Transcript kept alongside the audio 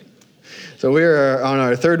So we are on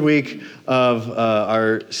our third week of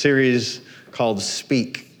our series called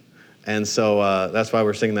Speak. And so that's why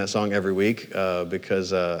we're singing that song every week,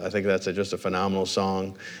 because I think that's just a phenomenal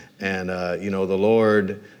song. And, the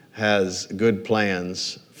Lord has good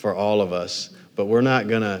plans for all of us, but we're not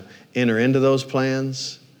going to enter into those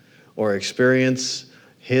plans or experience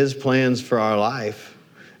His plans for our life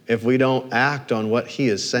if we don't act on what He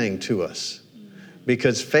is saying to us.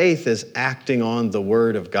 Because faith is acting on the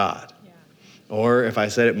Word of God. Or if I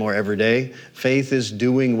said it more every day, faith is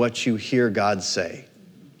doing what you hear God say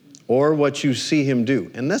or what you see Him do.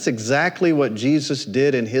 And that's exactly what Jesus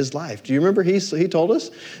did in His life. Do you remember he told us?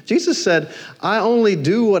 Jesus said, I only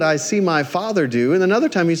do what I see my Father do. And another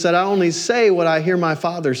time He said, I only say what I hear my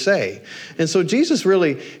Father say. And so Jesus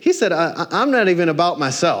He said, I'm not even about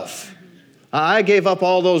myself. I gave up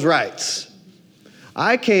all those rights.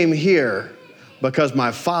 I came here because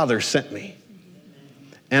my Father sent me.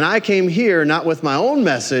 And I came here not with my own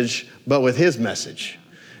message, but with His message.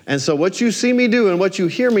 And so what you see me do and what you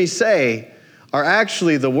hear me say are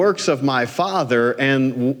actually the works of my Father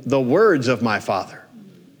and the words of my Father.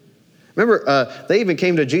 Remember, they even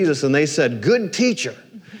came to Jesus and they said, good teacher.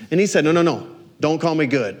 And He said, no, don't call me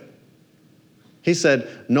good. He said,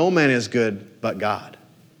 no man is good but God.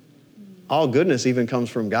 All goodness even comes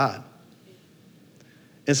from God.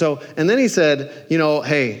 And then He said,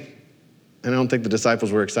 hey, and I don't think the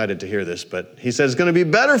disciples were excited to hear this, but He said, it's going to be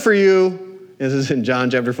better for you. This is in John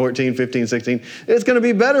chapter 14, 15, 16. It's going to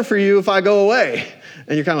be better for you if I go away.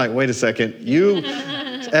 And you're kind of like, wait a second.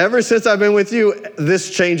 Ever since I've been with you, this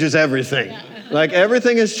changes everything. Like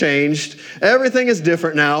everything has changed. Everything is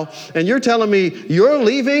different now. And you're telling me you're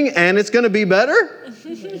leaving and it's going to be better?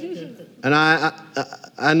 And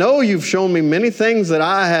I know you've shown me many things that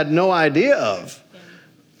I had no idea of,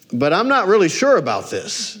 but I'm not really sure about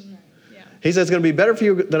this. He says it's going to be better for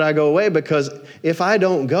you that I go away, because if I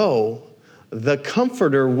don't go, the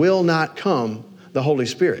Comforter will not come, the Holy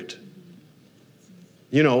Spirit.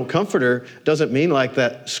 Comforter doesn't mean like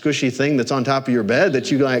that squishy thing that's on top of your bed that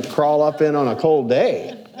you like crawl up in on a cold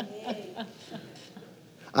day.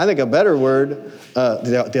 I think a better word,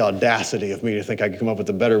 the audacity of me to think I could come up with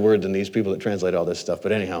a better word than these people that translate all this stuff.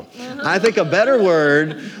 But anyhow, I think a better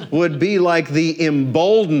word would be like the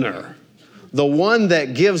emboldener. The one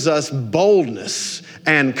that gives us boldness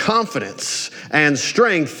and confidence and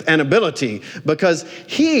strength and ability. Because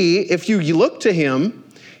He, if you look to Him,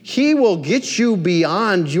 He will get you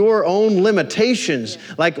beyond your own limitations.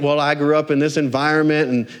 Like, well, I grew up in this environment,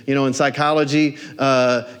 and, in psychology,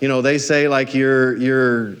 they say like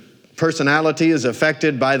your personality is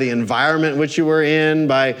affected by the environment which you were in,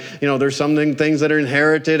 by, there's things that are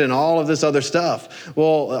inherited and all of this other stuff.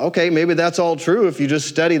 Well, okay, maybe that's all true if you just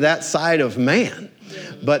study that side of man.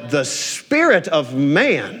 But the spirit of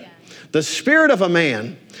man, the spirit of a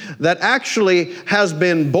man that actually has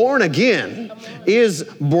been born again is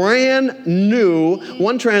brand new.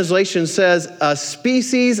 One translation says a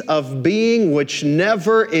species of being which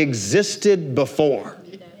never existed before.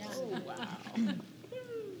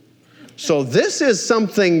 So this is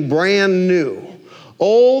something brand new.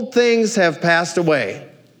 Old things have passed away.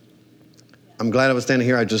 I'm glad I was standing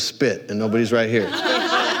here. I just spit and nobody's right here.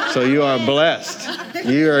 So you are blessed.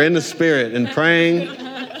 You are in the Spirit and praying.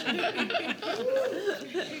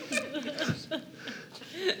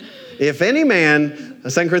 If any man,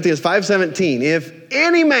 2 Corinthians 5:17, if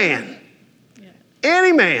any man,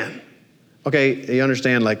 okay, you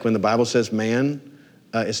understand, like when the Bible says man,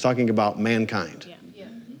 it's talking about mankind.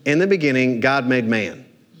 In the beginning, God made man.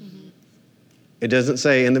 It doesn't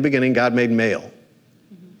say in the beginning, God made male.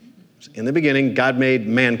 In the beginning, God made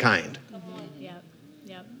mankind.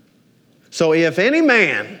 So if any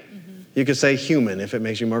man, you could say human if it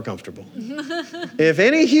makes you more comfortable. If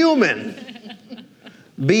any human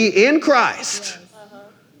be in Christ,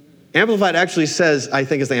 Amplified actually says, I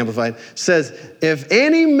think it's the Amplified, says, if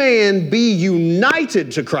any man be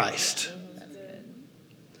united to Christ.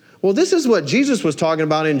 Well, this is what Jesus was talking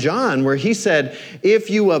about in John, where He said,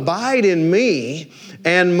 if you abide in me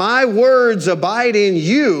and my words abide in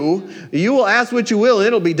you, you will ask what you will and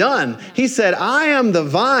it'll be done. He said, I am the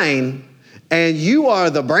vine and you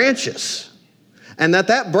are the branches. And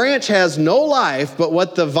that branch has no life but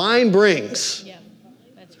what the vine brings. Yeah,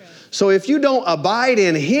 that's right. So if you don't abide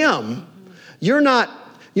in Him, you're not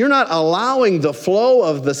allowing the flow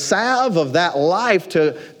of the salve of that life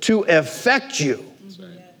to affect you.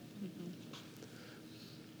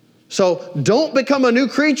 So don't become a new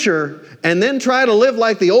creature and then try to live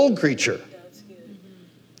like the old creature.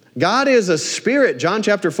 God is a spirit, John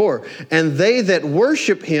chapter 4, and they that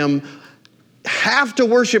worship Him have to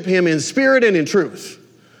worship Him in spirit and in truth.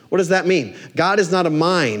 What does that mean? God is not a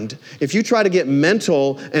mind. If you try to get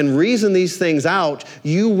mental and reason these things out,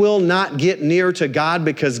 you will not get near to God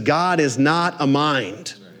because God is not a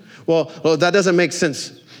mind. Well, that doesn't make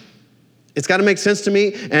sense. It's got to make sense to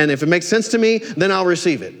me, and if it makes sense to me, then I'll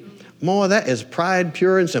receive it. More, that is pride,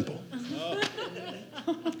 pure and simple.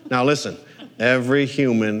 Now listen, every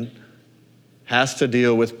human has to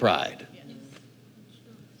deal with pride.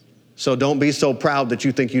 So don't be so proud that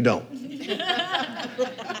you think you don't.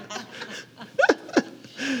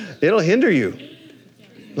 It'll hinder you.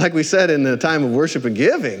 Like we said in the time of worship and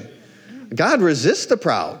giving, God resists the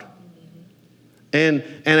proud. And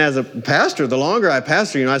as a pastor, the longer I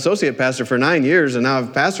pastor, I associate pastor for 9 years, and now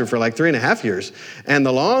I've pastored for like 3.5 years. And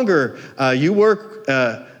the longer you work,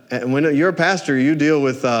 when you're a pastor, you deal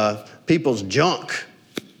with people's junk.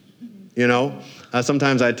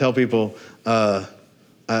 Sometimes I tell people I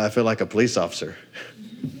feel like a police officer.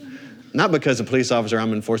 Not because a police officer,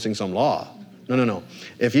 I'm enforcing some law. No.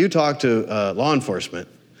 If you talk to law enforcement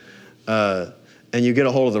and you get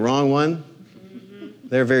a hold of the wrong one,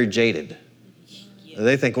 they're very jaded.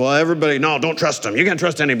 They think, well, everybody, no, don't trust them. You can't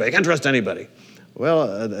trust anybody. You can't trust anybody.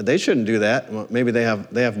 Well, they shouldn't do that. Well, maybe they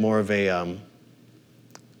have more of a,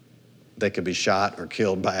 they could be shot or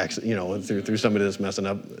killed by accident, through somebody that's messing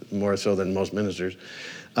up more so than most ministers.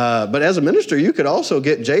 But as a minister, you could also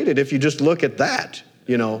get jaded if you just look at that,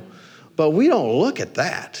 But we don't look at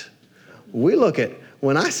that. We look at,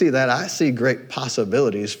 when I see that, I see great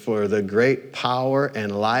possibilities for the great power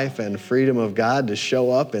and life and freedom of God to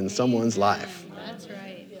show up in someone's life. That's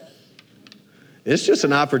right. It's just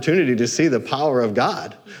an opportunity to see the power of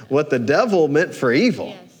God. What the devil meant for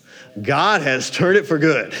evil, God has turned it for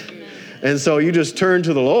good. And so you just turn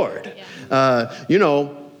to the Lord.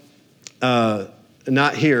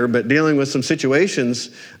 Not here, but dealing with some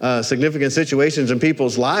situations, significant situations in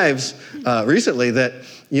people's lives recently that,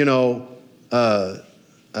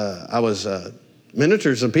 I was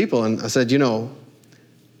ministering to some people, and I said, you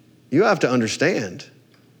have to understand,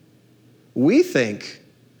 we think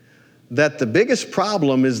that the biggest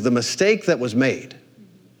problem is the mistake that was made.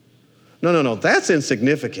 No, that's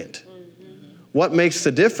insignificant. What makes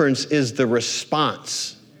the difference is the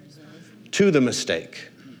response to the mistake.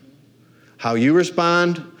 How you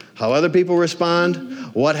respond, how other people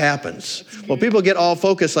respond, what happens? Well, people get all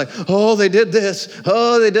focused like, oh, they did this.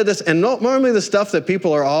 And normally the stuff that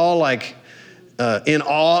people are all like in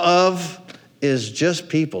awe of is just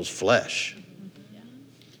people's flesh.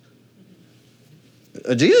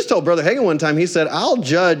 Jesus told Brother Hagin one time, he said, I'll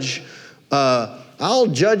judge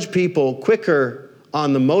people quicker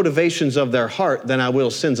on the motivations of their heart than I will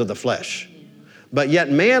sins of the flesh. But yet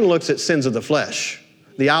man looks at sins of the flesh,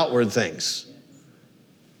 the outward things.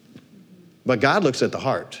 But God looks at the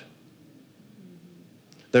heart.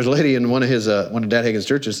 There's a lady in one of Dad Hagin's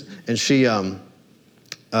churches, and she, actually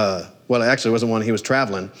it wasn't one, he was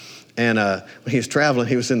traveling. And when he was traveling,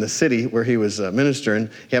 he was in the city where he was ministering.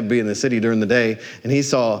 He happened to be in the city during the day, and he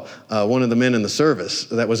saw one of the men in the service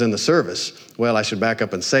that was in the service. Well, I should back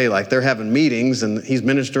up and say, like, they're having meetings, and he's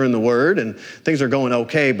ministering the word, and things are going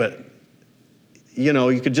okay, but,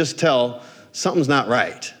 you could just tell something's not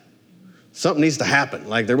right. Something needs to happen.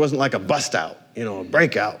 Like, there wasn't like a bust out, a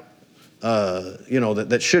breakout.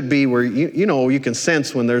 That should be where, you can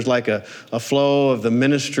sense when there's like a flow of the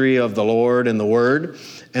ministry of the Lord and the word.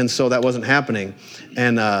 And so that wasn't happening.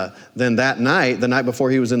 And then that night, the night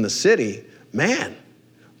before he was in the city, man,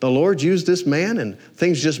 the Lord used this man and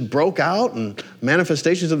things just broke out and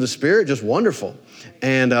manifestations of the Spirit, just wonderful.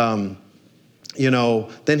 And,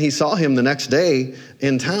 then he saw him the next day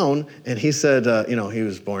in town, and he said, he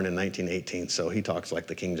was born in 1918, so he talks like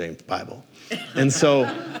the King James Bible. And so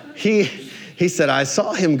he said, I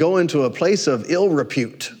saw him go into a place of ill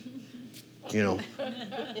repute,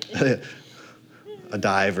 a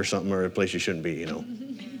dive or something, or a place you shouldn't be,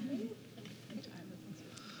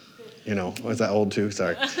 was that old too?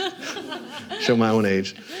 Sorry. Show my own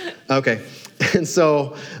age. Okay. And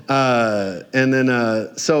so,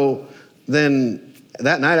 then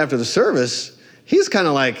that night after the service, he's kind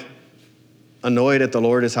of like annoyed at the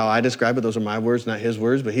Lord is how I describe it. Those are my words, not his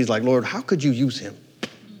words. But he's like, Lord, how could you use him?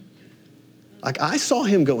 Like, I saw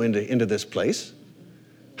him go into this place.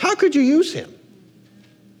 How could you use him?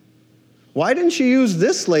 Why didn't you use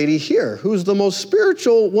this lady here, who's the most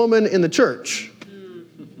spiritual woman in the church?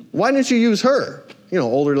 Why didn't you use her?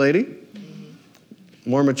 Older lady,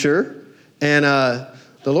 more mature. And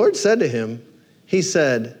the Lord said to him, he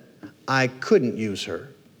said, I couldn't use her.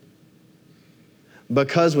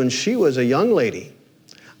 Because when she was a young lady,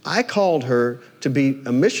 I called her to be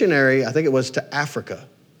a missionary, I think it was to Africa.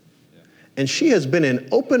 And she has been in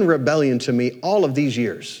open rebellion to me all of these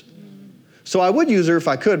years. So I would use her if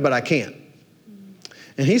I could, but I can't.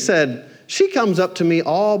 And he said, she comes up to me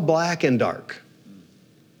all black and dark.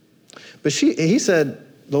 But he said,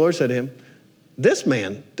 the Lord said to him, this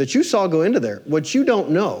man that you saw go into there, what you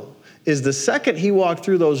don't know is the second he walked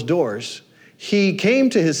through those doors, he came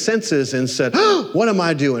to his senses and said, oh, what am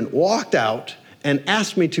I doing? Walked out and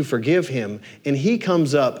asked me to forgive him. And he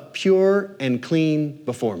comes up pure and clean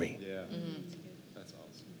before me. Yeah. That's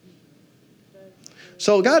awesome.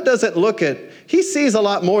 So God doesn't he sees a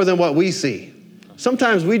lot more than what we see.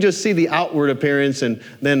 Sometimes we just see the outward appearance, and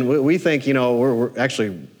then we think, we're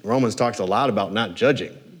actually, Romans talks a lot about not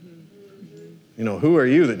judging. Who are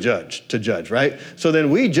you to judge, right? So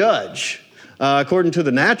then we judge according to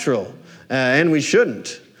the natural, and we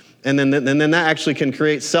shouldn't. And then that actually can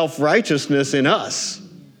create self-righteousness in us,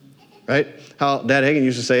 right? How Dad Hagin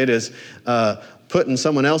used to say it is, putting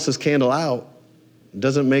someone else's candle out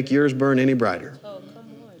doesn't make yours burn any brighter. Oh, come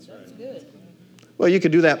on, that's good. Well, you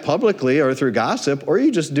could do that publicly or through gossip, or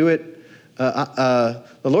you just do it. The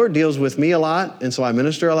Lord deals with me a lot, and so I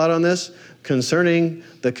minister a lot on this, concerning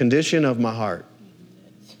the condition of my heart.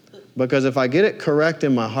 Because if I get it correct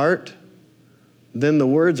in my heart, then the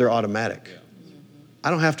words are automatic. I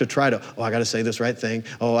don't have to try to, I got to say this right thing.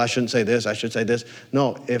 Oh, I shouldn't say this. I should say this.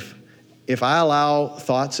 No, if I allow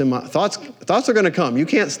thoughts thoughts are going to come. You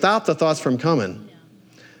can't stop the thoughts from coming.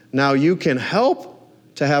 Now, you can help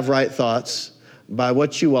to have right thoughts by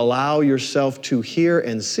what you allow yourself to hear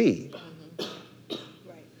and see.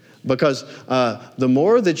 Because the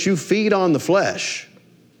more that you feed on the flesh,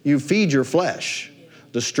 you feed your flesh,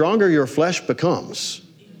 the stronger your flesh becomes.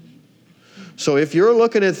 So if you're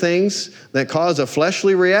looking at things that cause a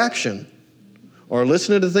fleshly reaction, or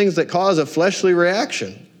listening to things that cause a fleshly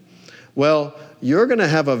reaction, well, you're going to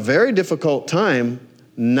have a very difficult time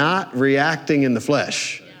not reacting in the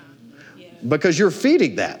flesh. Because you're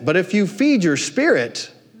feeding that. But if you feed your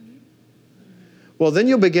spirit, well, then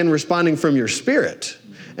you'll begin responding from your spirit.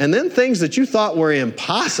 And then things that you thought were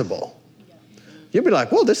impossible, you'll be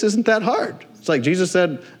like, well, this isn't that hard. It's like Jesus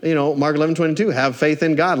said, Mark 11:22, have faith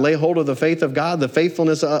in God. Lay hold of the faith of God, the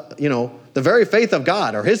faithfulness, the very faith of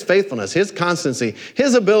God, or his faithfulness, his constancy,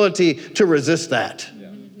 his ability to resist that.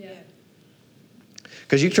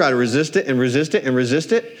 Because you try to resist it and resist it and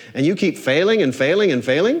resist it, and you keep failing and failing and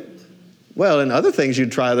failing. Well, in other things,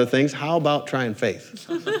 you'd try other things. How about trying faith?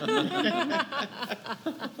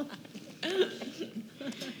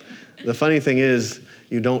 The funny thing is,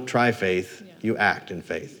 you don't try faith, you act in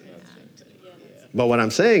faith. But what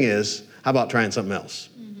I'm saying is, how about trying something else?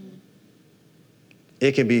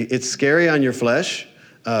 It's scary on your flesh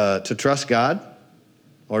to trust God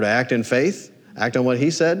or to act in faith, act on what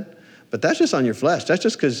he said. But that's just on your flesh. That's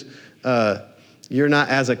just because you're not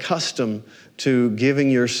as accustomed to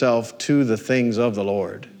giving yourself to the things of the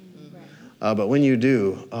Lord. But when you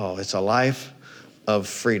do, it's a life of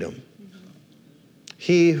freedom.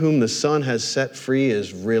 He whom the Son has set free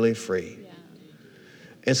is really free.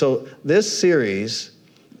 And so this series,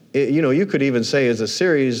 you could even say is a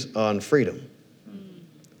series on freedom.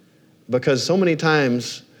 Because so many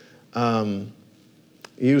times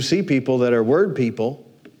you see people that are word people,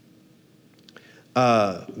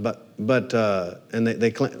 but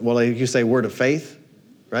they claim, you say word of faith,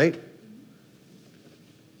 right?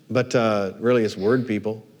 But really it's word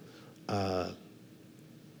people.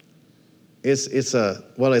 It's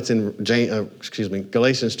in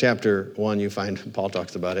Galatians chapter 1, you find Paul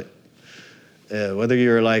talks about it. Whether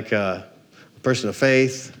you're like a person of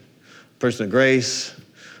faith, person of grace,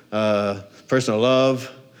 person of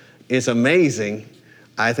love, it's amazing.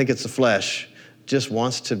 I think it's the flesh just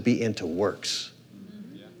wants to be into works.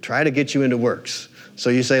 Try to get you into works. So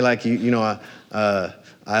you say like,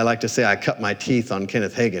 I like to say I cut my teeth on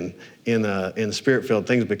Kenneth Hagin in spirit-filled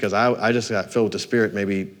things because I just got filled with the Spirit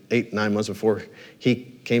maybe 8-9 months before he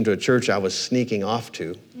came to a church I was sneaking off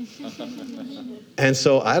to. And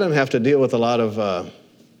so I don't have to deal with a lot of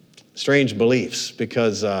strange beliefs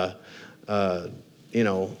because, I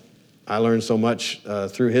learned so much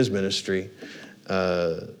through his ministry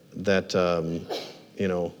that,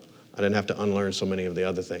 I didn't have to unlearn so many of the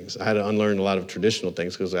other things. I had to unlearn a lot of traditional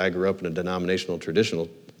things because I grew up in a denominational, traditional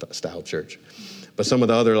style church. But some of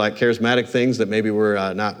the other like charismatic things that maybe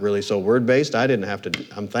were not really so word-based, I didn't have to,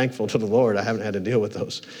 I'm thankful to the Lord. I haven't had to deal with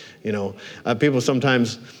those. People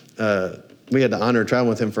sometimes, we had the honor of traveling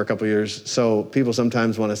with him for a couple of years. So people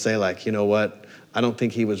sometimes want to say like, you know what, I don't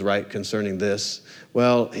think he was right concerning this.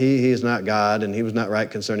 Well, he is not God, and he was not right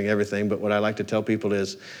concerning everything. But what I like to tell people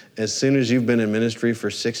is, as soon as you've been in ministry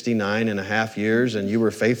for 69 and a half years, and you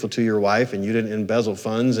were faithful to your wife, and you didn't embezzle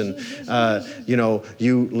funds, and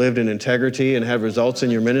you lived in integrity and had results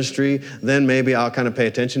in your ministry, then maybe I'll kind of pay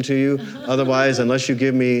attention to you. Otherwise, unless you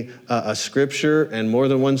give me a scripture and more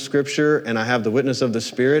than one scripture, and I have the witness of the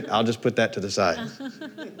Spirit, I'll just put that to the side.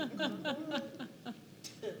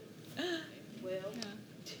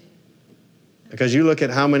 Because you look at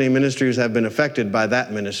how many ministries have been affected by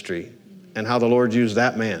that ministry and how the Lord used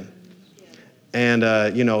that man. And,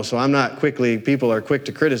 so I'm not people are quick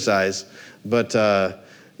to criticize, but, I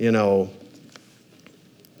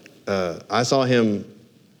saw him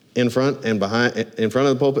in front of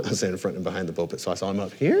the pulpit. I say in front and behind the pulpit. So I saw him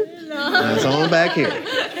up here, and I saw him back here.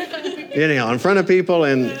 Anyhow, in front of people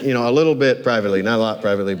and, a little bit privately, not a lot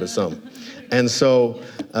privately, but some. And so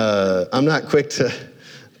I'm not quick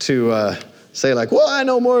to say like, well, I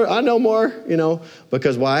know more,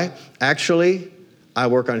 because why? Actually, I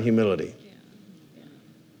work on humility.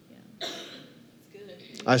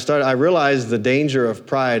 I realized the danger of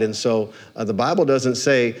pride, and so the Bible doesn't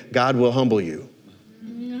say God will humble you.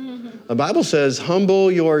 The Bible says,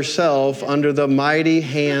 humble yourself under the mighty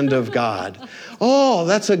hand of God. Oh,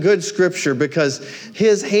 that's a good scripture because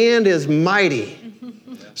his hand is mighty.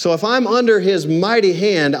 So if I'm under his mighty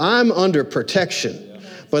hand, I'm under protection.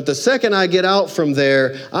 But the second I get out from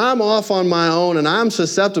there, I'm off on my own, and I'm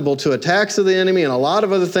susceptible to attacks of the enemy and a lot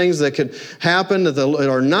of other things that could happen that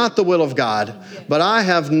are not the will of God. But I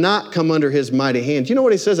have not come under his mighty hand. You know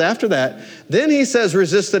what he says after that? Then he says,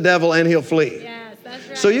 resist the devil and he'll flee. Yes, that's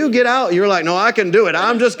right. So you get out, you're like, no, I can do it.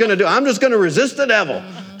 I'm just going to resist the devil.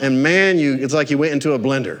 And man, it's like you went into a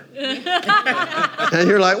blender. And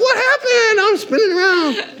you're like, what happened? I'm spinning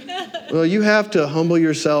around. Well, you have to humble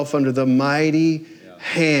yourself under the mighty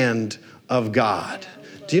hand of God.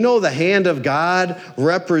 Do you know the hand of God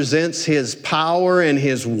represents his power and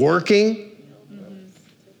his working?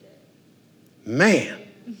 Man,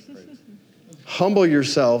 humble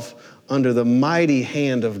yourself under the mighty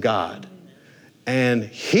hand of God, and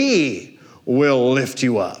he will lift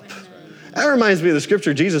you up. That reminds me of the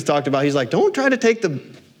scripture Jesus talked about. He's like, don't try to take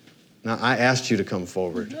Now, I asked you to come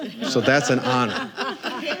forward, so that's an honor.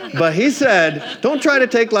 But he said, don't try to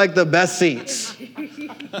take like the best seats.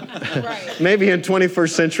 Right. Maybe in 21st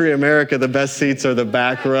century America, the best seats are the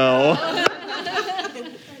back row.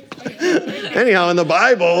 Anyhow, in the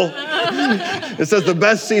Bible, it says the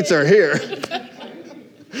best seats are here.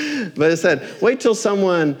 But it said, wait till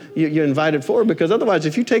someone you invited forward, because otherwise,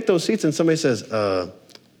 if you take those seats and somebody says,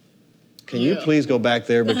 can you please go back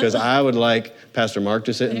there because I would like Pastor Mark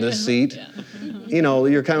to sit in this seat?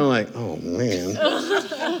 You're kind of like, oh, man.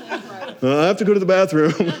 I have to go to the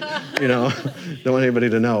bathroom. Don't want anybody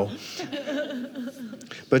to know.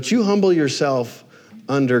 But you humble yourself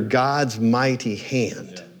under God's mighty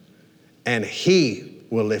hand, and he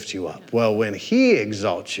will lift you up. Well, when he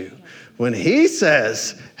exalts you, when he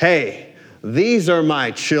says, hey, these are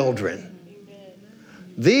my children.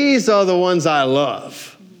 These are the ones I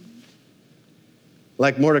love.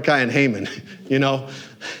 Like Mordecai and Haman,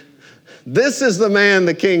 This is the man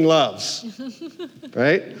the king loves,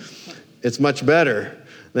 right? It's much better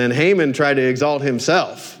than Haman tried to exalt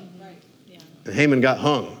himself. Right. Yeah. And Haman got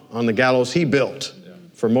hung on the gallows he built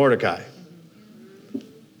for Mordecai.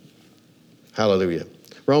 Hallelujah.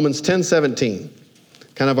 Romans 10:17,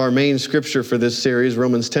 kind of our main scripture for this series,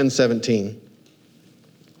 Romans 10:17.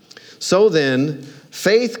 So then,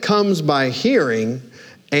 faith comes by hearing,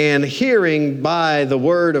 and hearing by the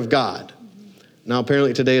word of God. Now,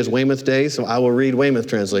 apparently today is Weymouth Day, so I will read Weymouth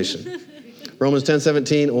translation. Romans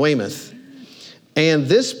 10:17, Weymouth. And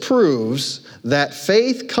this proves that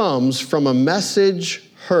faith comes from a message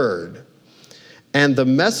heard. And the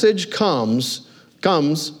message comes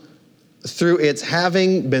through its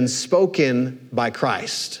having been spoken by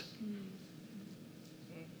Christ.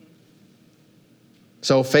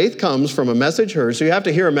 So faith comes from a message heard. So you have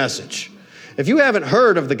to hear a message. If you haven't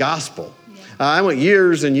heard of the gospel, I went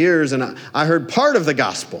years and years, and I heard part of the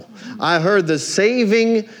gospel. I heard the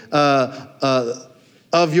saving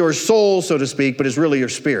of your soul, so to speak, but it's really your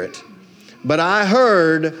spirit. But I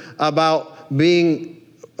heard about being,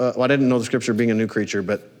 I didn't know the scripture, being a new creature,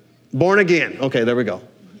 but born again. Okay, there we go.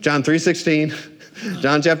 John 3:16,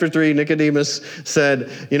 John chapter 3, Nicodemus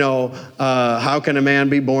said, how can a man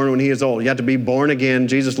be born when he is old? You have to be born again.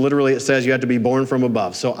 Jesus literally, it says you have to be born from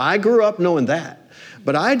above. So I grew up knowing that.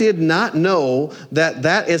 But I did not know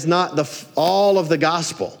that is not all of the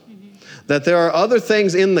gospel. That there are other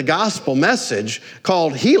things in the gospel message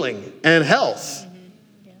called healing and health.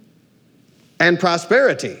 and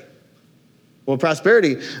prosperity. Well,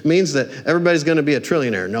 prosperity means that everybody's going to be a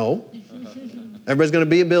trillionaire. No. Everybody's going to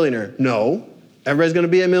be a billionaire. No. Everybody's going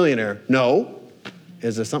to be a millionaire. No.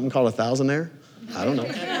 Is there something called a thousandaire? I don't know.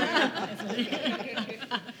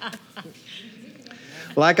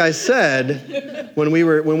 Like I said, when we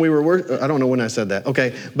were I don't know when I said that.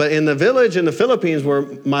 Okay, but in the village in the Philippines where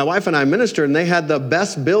my wife and I ministered, and they had the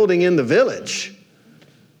best building in the village.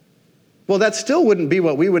 Well, that still wouldn't be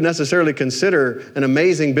what we would necessarily consider an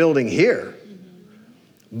amazing building here.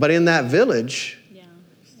 But in that village,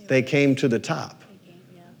 they came to the top.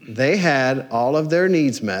 They had all of their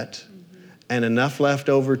needs met and enough left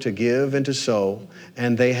over to give and to sow,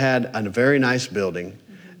 and they had a very nice building.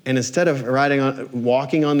 And instead of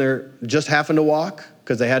walking on their, just happened to walk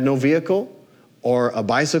because they had no vehicle or a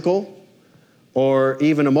bicycle or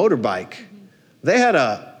even a motorbike, they had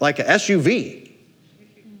like a SUV.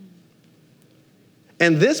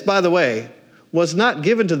 And this, by the way, was not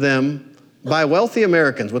given to them by wealthy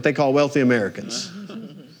Americans, what they call wealthy Americans.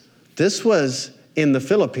 This was in the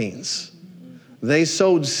Philippines. They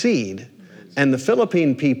sowed seed, and the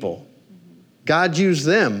Philippine people, God used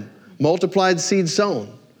them, multiplied seed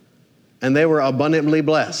sown, and they were abundantly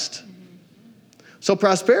blessed. So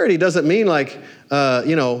prosperity doesn't mean like,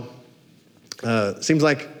 seems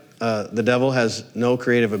like the devil has no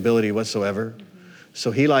creative ability whatsoever. So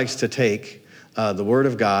he likes to take the word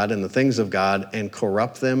of God and the things of God and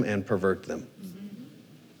corrupt them and pervert them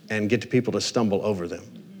and get people to stumble over them.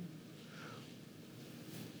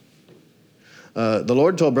 The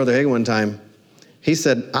Lord told Brother Hagin one time, he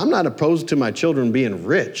said, I'm not opposed to my children being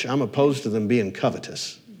rich. I'm opposed to them being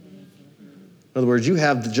covetous. In other words, you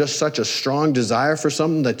have just such a strong desire for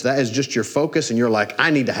something that is just your focus, and you're like, I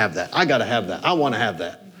need to have that. I got to have that. I want to have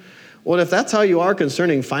that. Well, if that's how you are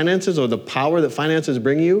concerning finances or the power that finances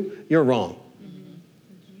bring you, you're wrong.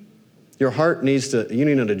 Your heart you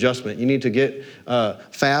need an adjustment. You need to get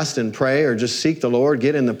fast and pray, or just seek the Lord,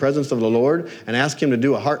 get in the presence of the Lord and ask him to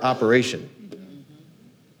do a heart operation.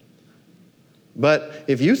 But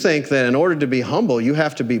if you think that in order to be humble, you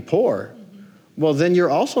have to be poor, well, then you're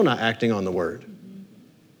also not acting on the word.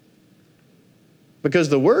 Because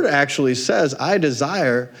the word actually says, I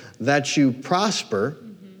desire that you prosper,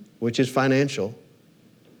 which is financial,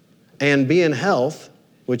 and be in health,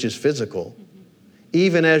 which is physical,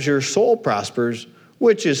 even as your soul prospers,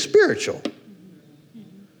 which is spiritual.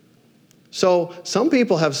 So some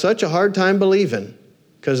people have such a hard time believing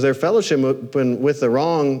because they're fellowshipping with the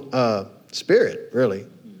wrong spirit, really.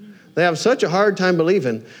 They have such a hard time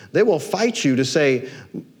believing. They will fight you to say,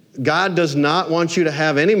 God does not want you to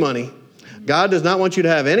have any money. God does not want you to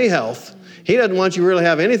have any health. He doesn't want you to really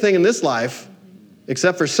have anything in this life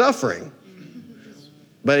except for suffering.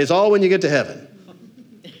 But it's all when you get to heaven.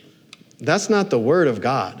 That's not the word of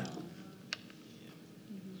God.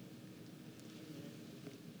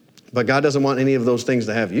 But God doesn't want any of those things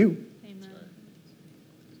to have you. Amen.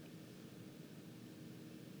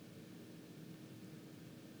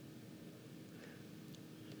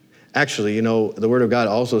 Actually, the word of God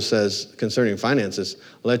also says concerning finances,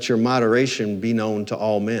 let your moderation be known to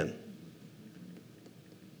all men.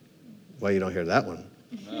 Well, you don't hear that one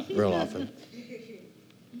real often.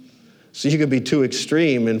 So you could be too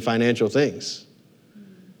extreme in financial things.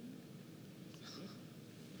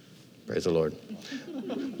 Praise the Lord.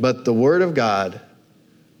 But the word of God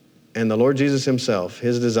and the Lord Jesus himself,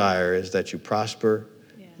 his desire is that you prosper,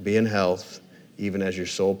 be in health, even as your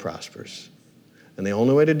soul prospers. And the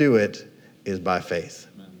only way to do it is by faith.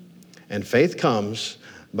 And faith comes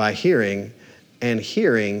by hearing, and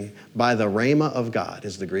hearing by the rhema of God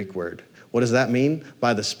is the Greek word. What does that mean?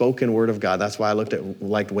 By the spoken word of God. That's why I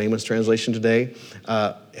liked Weymouth's translation today.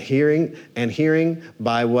 Hearing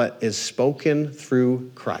by what is spoken through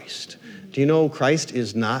Christ. Do you know Christ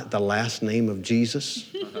is not the last name of Jesus?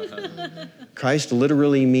 Christ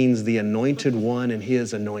literally means the anointed one and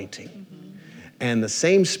his anointing. And the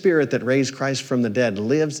same spirit that raised Christ from the dead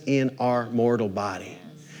lives in our mortal body.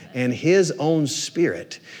 And his own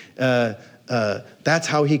spirit, that's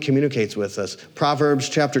how he communicates with us. Proverbs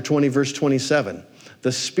chapter 20, verse 27.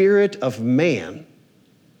 The spirit of man,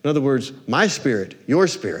 in other words, my spirit, your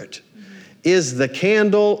spirit, is the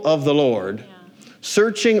candle of the Lord,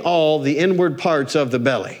 searching all the inward parts of the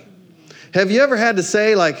belly. Have you ever had to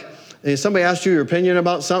say, like, somebody asked you your opinion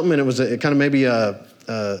about something, and it was kind of maybe a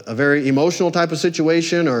very emotional type of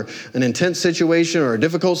situation or an intense situation or a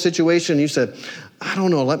difficult situation. You said, I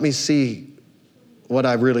don't know, let me see what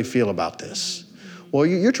I really feel about this. Well,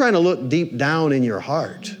 you're trying to look deep down in your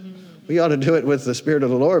heart. We ought to do it with the Spirit of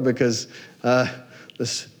the Lord because the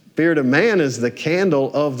spirit of man is the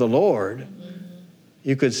candle of the Lord.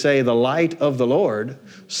 You could say the light of the Lord,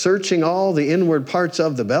 searching all the inward parts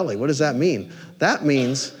of the belly. What does that mean? That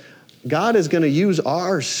means God is going to use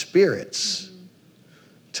our spirits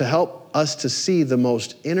to help us to see the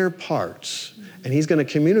most inner parts. And he's going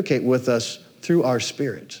to communicate with us through our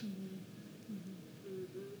spirit.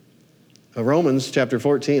 Romans chapter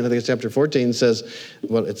 14, I think it's chapter 14 says,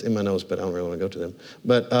 well, it's in my notes, but I don't really want to go to them.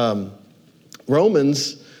 But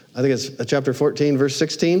Romans, I think it's chapter 14, verse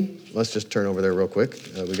 16. Let's just turn over there real quick.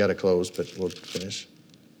 We got to close, but we'll finish.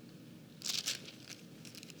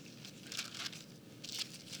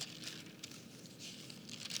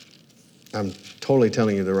 I'm totally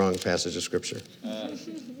telling you the wrong passage of Scripture.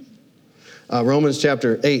 Romans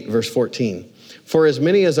chapter 8, verse 14. For as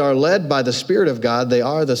many as are led by the Spirit of God, they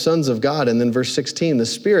are the sons of God. And then verse 16, the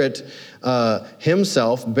Spirit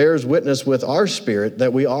himself bears witness with our spirit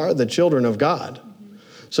that we are the children of God.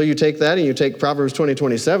 So you take that and you take Proverbs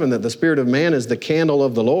 20:27, that the spirit of man is the candle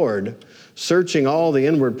of the Lord, searching all the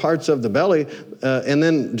inward parts of the belly. And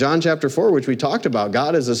then John chapter 4, which we talked about,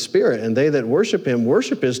 God is a spirit, and they that worship him,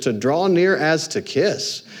 worship is to draw near as to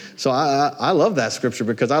kiss. So I love that scripture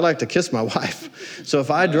because I like to kiss my wife. So if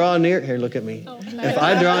I draw near, here, look at me. If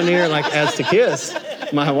I draw near like as to kiss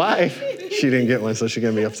my wife, she didn't get one, so she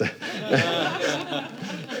got me upset.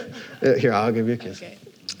 Here, I'll give you a kiss. Okay.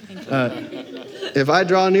 If I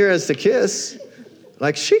draw near as to kiss,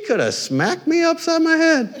 like she could have smacked me upside my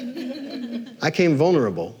head. I came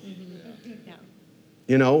vulnerable. Yeah.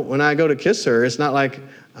 You know, when I go to kiss her, it's not like,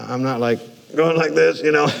 I'm not like going like this,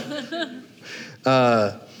 you know.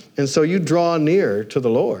 And so you draw near to the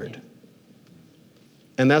Lord.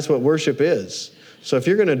 And that's what worship is. So if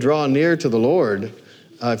you're going to draw near to the Lord,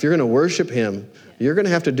 if you're going to worship him, you're going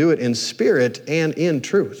to have to do it in spirit and in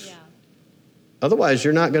truth. Yeah. Otherwise,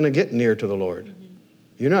 you're not going to get near to the Lord. Mm-hmm.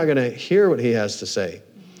 You're not going to hear what he has to say.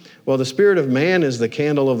 Mm-hmm. Well, the spirit of man is the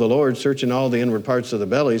candle of the Lord, searching all the inward parts of the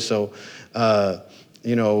belly. So,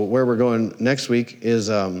 you know, where we're going next week is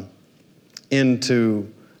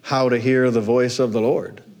into how to hear the voice of the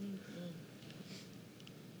Lord. Mm-hmm.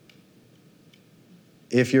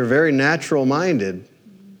 If you're very natural-minded,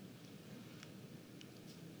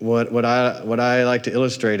 what I like to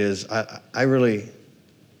illustrate is I really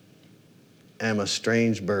am a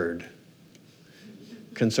strange bird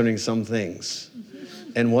concerning some things.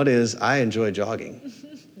 And what is, I enjoy jogging.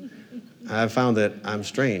 I've found that I'm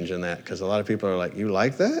strange in that because a lot of people are like, you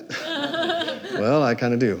like that? Well, I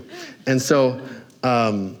kind of do. And so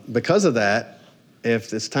because of that,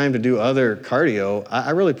 if it's time to do other cardio,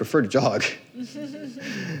 I really prefer to jog.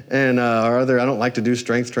 And I don't like to do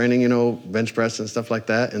strength training, you know, bench press and stuff like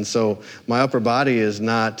that. And so my upper body is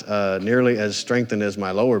not nearly as strengthened as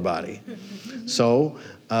my lower body. So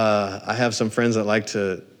I have some friends that like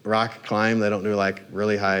to rock climb. They don't do like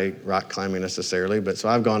really high rock climbing necessarily, but so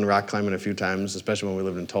I've gone rock climbing a few times, especially when we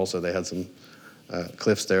lived in Tulsa. They had some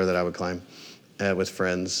cliffs there that I would climb with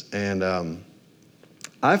friends. And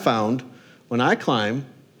I found when I climb,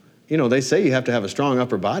 you know, they say you have to have a strong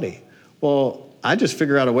upper body. Well, I just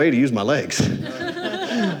figure out a way to use my legs.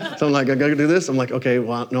 So I'm like, I gotta do this. I'm like, okay,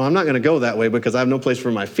 well, no, I'm not gonna go that way because I have no place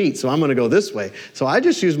for my feet, so I'm gonna go this way. So I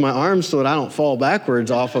just use my arms so that I don't fall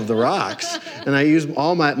backwards off of the rocks. And I use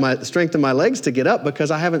all my strength in my legs to get up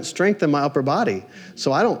because I haven't strengthened my upper body.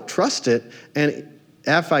 So I don't trust it. And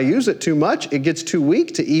if I use it too much, it gets too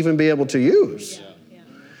weak to even be able to use. Yeah.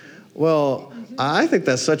 Well, I think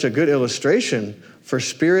that's such a good illustration for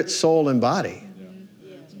spirit, soul, and body.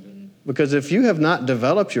 Because if you have not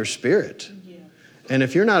developed your spirit, and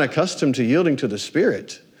if you're not accustomed to yielding to the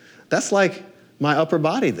Spirit, that's like my upper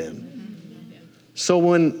body then. So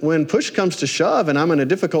when push comes to shove and I'm in a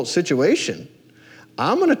difficult situation,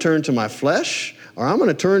 I'm going to turn to my flesh, or I'm going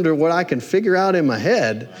to turn to what I can figure out in my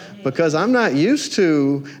head, because I'm not used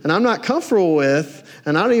to, and I'm not comfortable with,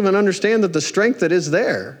 and I don't even understand that the strength that is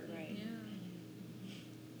there. Right.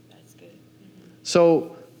 That's good.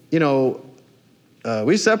 So, you know,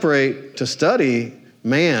 we separate to study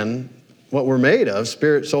man, what we're made of,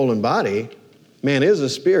 spirit, soul, and body. Man is a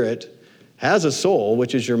spirit, has a soul,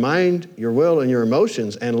 which is your mind, your will, and your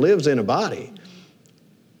emotions, and lives in a body.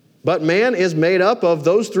 But man is made up of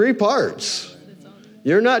those three parts.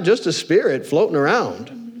 You're not just a spirit floating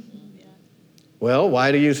around. Well,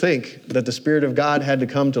 why do you think that the Spirit of God had to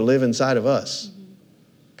come to live inside of us?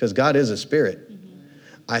 Because God is a spirit.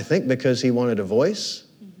 I think because he wanted a voice,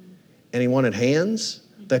 and he wanted hands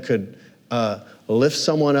that could lift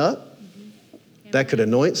someone up, that could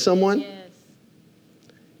anoint someone. Yes.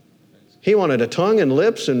 He wanted a tongue and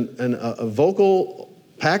lips and a vocal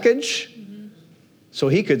package so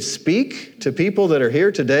he could speak to people that are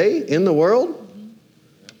here today in the world.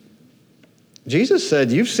 Jesus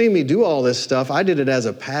said, you've seen me do all this stuff. I did it as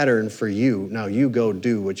a pattern for you. Now you go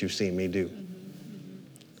do what you've seen me do.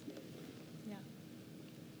 Yeah.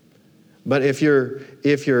 But if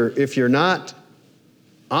you're not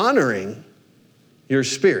honoring your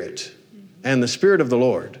spirit and the Spirit of the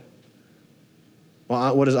Lord,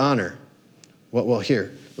 well, what is honor? Well,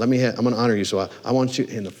 here, I'm going to honor you. So I want you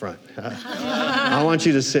in the front. I want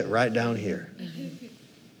you to sit right down here.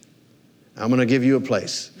 I'm going to give you a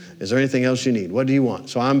place. Is there anything else you need? What do you want?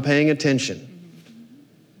 So I'm paying attention.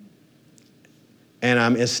 And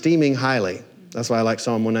I'm esteeming highly. That's why I like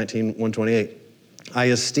Psalm 119, 128. I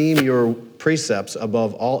esteem your precepts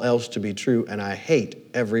above all else to be true, and I hate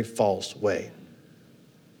every false way.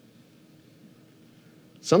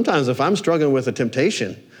 Sometimes if I'm struggling with a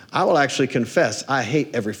temptation, I will actually confess I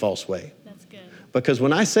hate every false way. That's good. Because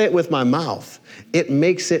when I say it with my mouth, it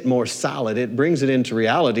makes it more solid. It brings it into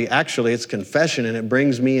reality. Actually, it's confession, and it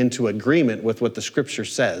brings me into agreement with what the Scripture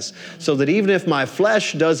says. So that even if my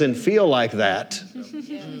flesh doesn't feel like that,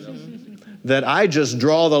 that I just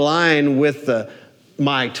draw the line with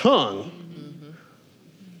my tongue,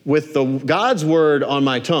 with God's word on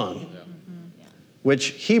my tongue, which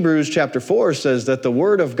Hebrews chapter 4 says that the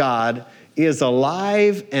word of God is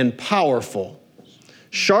alive and powerful,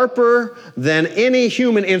 sharper than any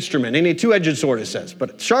human instrument, any two-edged sword it says,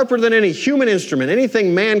 but sharper than any human instrument,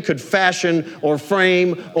 anything man could fashion or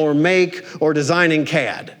frame or make or design in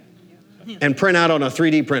CAD and print out on a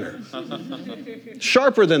 3D printer.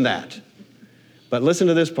 Sharper than that. But listen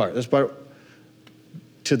to this part,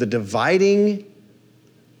 to the dividing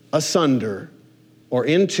asunder or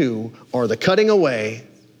into or the cutting away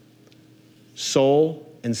soul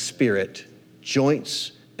and spirit,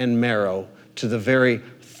 joints and marrow, to the very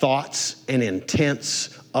thoughts and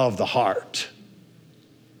intents of the heart.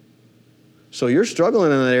 So you're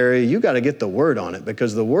struggling in that area, you got to get the word on it,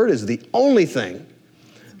 because the word is the only thing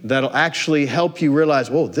that'll actually help you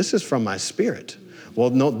realize, whoa, this is from my spirit.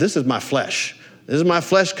 Well, no, this is my flesh. This is my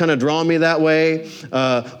flesh kind of drawing me that way,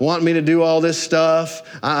 wanting me to do all this stuff.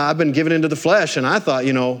 I've been given into the flesh, and I thought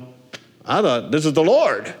this is the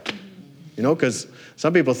Lord. Because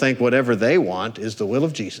some people think whatever they want is the will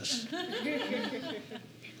of Jesus.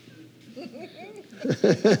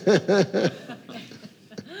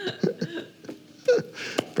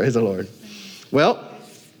 Praise the Lord. Well,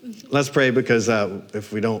 let's pray, because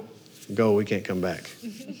if we don't go, we can't come back.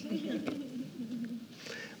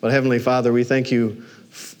 Well, Heavenly Father, we thank you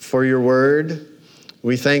for your word.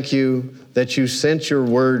 We thank you that you sent your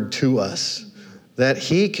word to us, that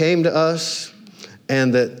he came to us,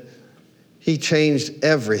 and that he changed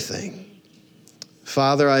everything.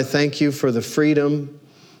 Father, I thank you for the freedom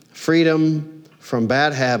from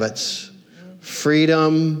bad habits,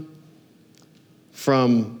 freedom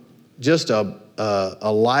from just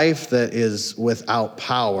a life that is without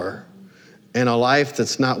power, and a life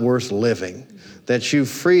that's not worth living, that you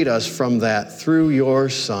freed us from that through your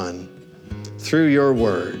Son, through your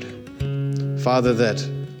word. Father, that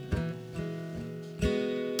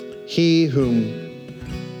he whom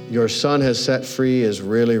your Son has set free is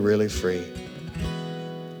really, really free.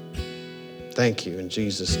 Thank you in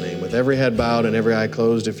Jesus' name. With every head bowed and every eye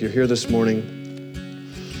closed, if you're here this morning,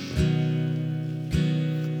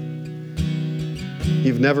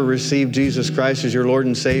 you've never received Jesus Christ as your Lord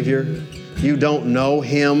and Savior, you don't know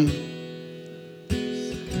him.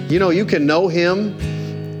 You can know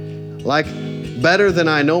him like better than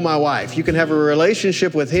I know my wife. You can have a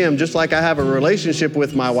relationship with him just like I have a relationship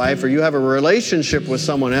with my wife, or you have a relationship with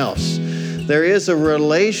someone else. There is a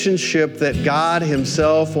relationship that God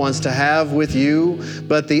himself wants to have with you,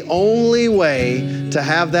 but the only way to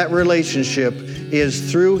have that relationship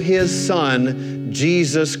is through his Son,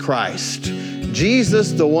 Jesus Christ.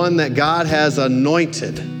 Jesus, the one that God has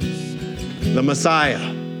anointed, the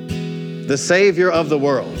Messiah, the Savior of the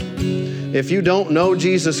world. If you don't know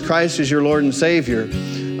Jesus Christ as your Lord and Savior,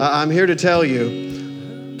 I'm here to tell you,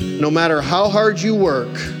 no matter how hard you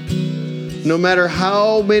work, no matter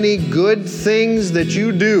how many good things that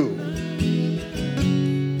you do,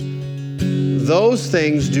 those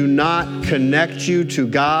things do not connect you to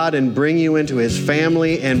God and bring you into his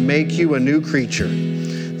family and make you a new creature.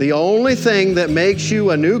 The only thing that makes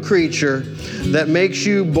you a new creature, that makes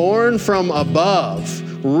you born from above,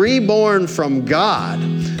 reborn from God,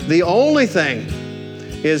 the only thing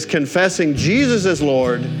is confessing Jesus as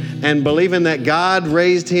Lord and believing that God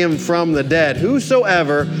raised him from the dead.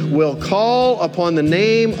 Whosoever will call upon the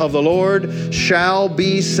name of the Lord shall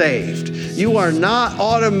be saved. You are not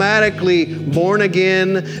automatically born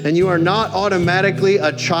again, and you are not automatically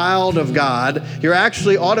a child of God. You're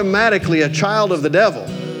actually automatically a child of the devil,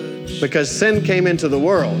 because sin came into the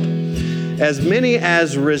world. as many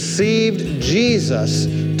as received Jesus,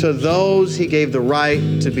 to those he gave the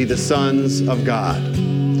right to be the sons of God.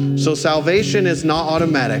 So salvation is not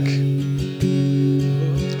automatic.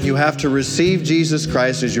 You have to receive Jesus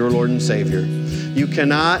Christ as your Lord and Savior. You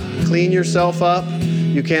cannot clean yourself up.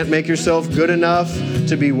 You can't make yourself good enough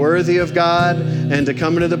to be worthy of God and to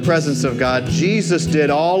come into the presence of God. Jesus did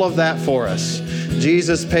all of that for us.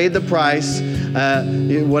 Jesus paid the price.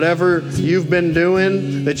 Whatever you've been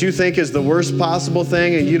doing that you think is the worst possible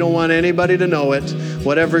thing and you don't want anybody to know it,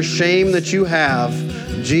 whatever shame that you have,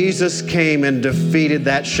 Jesus came and defeated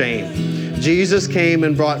that shame. Jesus came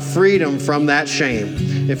and brought freedom from that shame.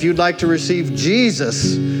 If you'd like to receive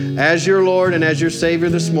Jesus as your Lord and as your Savior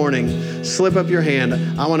this morning, slip up your hand.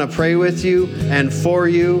 I want to pray with you and for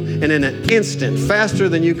you, and in an instant, faster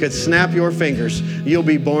than you could snap your fingers, you'll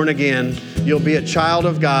be born again. You'll be a child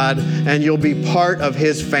of God, and you'll be part of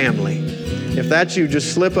His family. If that's you,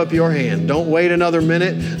 just slip up your hand. Don't wait another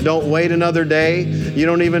minute. Don't wait another day. You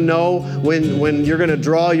don't even know when you're going to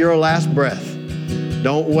draw your last breath.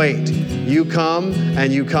 Don't wait. You come,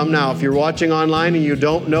 and you come now. If you're watching online and you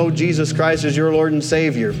don't know Jesus Christ as your Lord and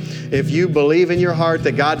Savior, if you believe in your heart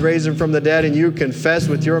that God raised Him from the dead and you confess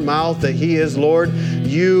with your mouth that He is Lord,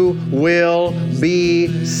 you will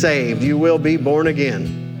be saved. You will be born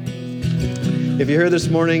again. If you're here this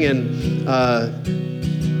morning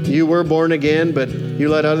and you were born again, but you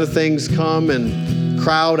let other things come and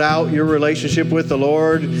crowd out your relationship with the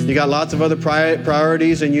Lord, you got lots of other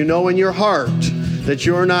priorities, and you know in your heart that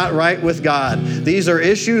you're not right with God. These are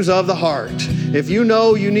issues of the heart. If you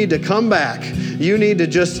know you need to come back, you need to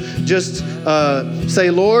just say,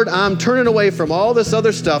 Lord, I'm turning away from all this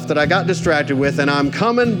other stuff that I got distracted with, and I'm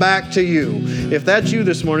coming back to you. If that's you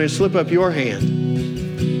this morning, slip up your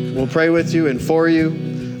hand. We'll pray with you and for you.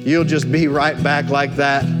 You'll just be right back like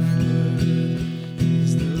that.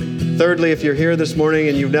 Thirdly, if you're here this morning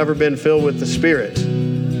and you've never been filled with the Spirit,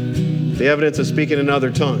 the evidence of speaking in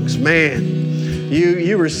other tongues, man,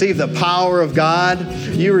 you receive the power of God.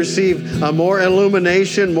 You receive a more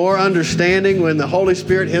illumination, more understanding when the Holy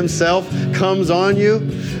Spirit Himself comes on you,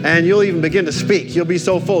 and you'll even begin to speak. You'll be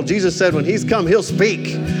so full. Jesus said when He's come, He'll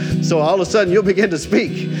speak. So all of a sudden, you'll begin to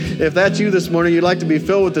speak. If that's you this morning, you'd like to be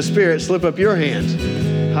filled with the Spirit, slip up your hand.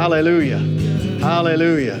 Hallelujah.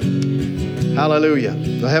 Hallelujah. Hallelujah.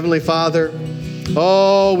 The Heavenly Father,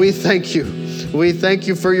 oh, we thank you. We thank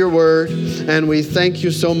you for your word, and we thank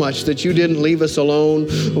you so much that you didn't leave us alone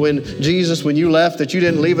when you left, that you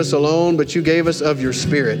didn't leave us alone, but you gave us of your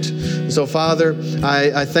Spirit. So, Father,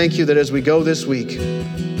 I thank you that as we go this week,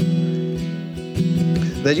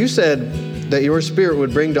 that you said that your Spirit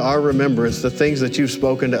would bring to our remembrance the things that you've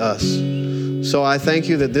spoken to us. So I thank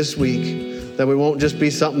you that this week, that we won't just be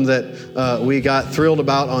something that we got thrilled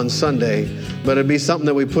about on Sunday, but it'd be something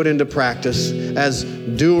that we put into practice as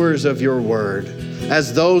doers of your word,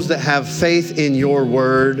 as those that have faith in your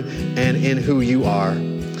word and in who you are.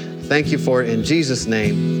 Thank you for it in Jesus'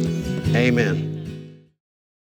 name. Amen.